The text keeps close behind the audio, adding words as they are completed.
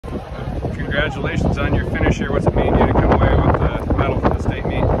congratulations on your finish here. What's it mean to you to come away with the medal from the state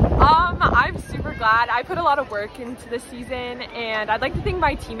meet? I'm super glad. I put a lot of work into this season, and I'd like to thank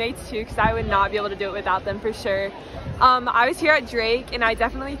my teammates too, because I would not be able to do it without them for sure. I was here at Drake, and I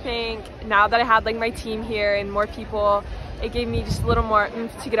definitely think now that I had like my team here and more people, it gave me just a little more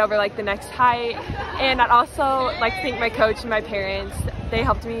oomph to get over like the next height. And I'd also like to thank my coach and my parents. They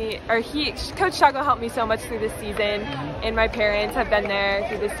helped me, Coach Chago helped me so much through this season, and my parents have been there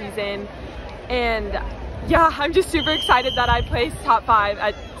through this season. And yeah, I'm just super excited that I placed top 5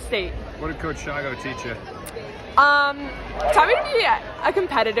 at state. What did Coach Chago teach you? Taught me to be a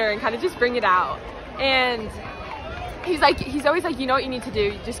competitor and kind of just bring it out. And he's always like, you know what you need to do,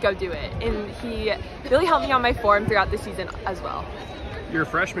 you just go do it. And he really helped me on my form throughout the season as well. Your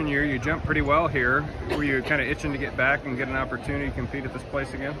freshman year, you jumped pretty well here. Were you kind of itching to get back and get an opportunity to compete at this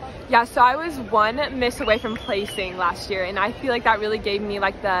place again? Yeah, so I was 1 miss away from placing last year, and I feel like that really gave me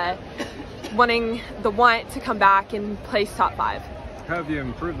like the want to come back and place top 5. How have you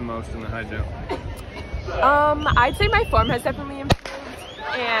improved the most in the high jump? I'd say my form has definitely improved,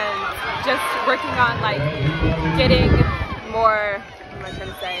 and just working on like getting more, what am I trying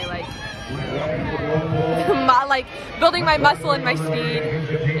to say, like building my muscle and my speed,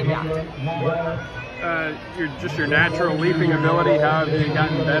 and yeah. Your natural leaping ability, how have you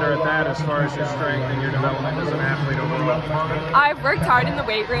gotten better at that as far as your strength and your development as an athlete overall? I've worked hard in the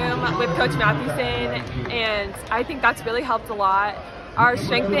weight room with Coach Mathewson, and I think that's really helped a lot. Our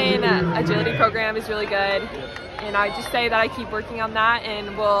strength and agility program is really good, and I just say that I keep working on that,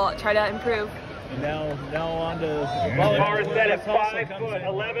 and we'll try to improve. Now on to Bar set at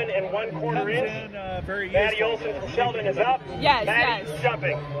 5'11" 1/4 inch. Maddie Olson from Sheldon is up. Yes, Maddie's yes.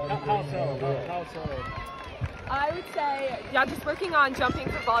 jumping. How so? I would say, yeah, just working on jumping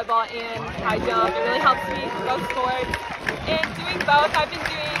for volleyball and high jump. It really helps me for both sports. And doing both, I've been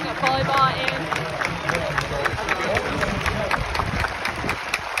doing volleyball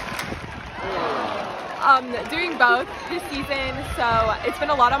and doing both this season, so it's been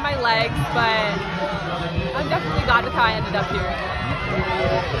a lot on my legs, but I'm definitely glad with how I ended up here.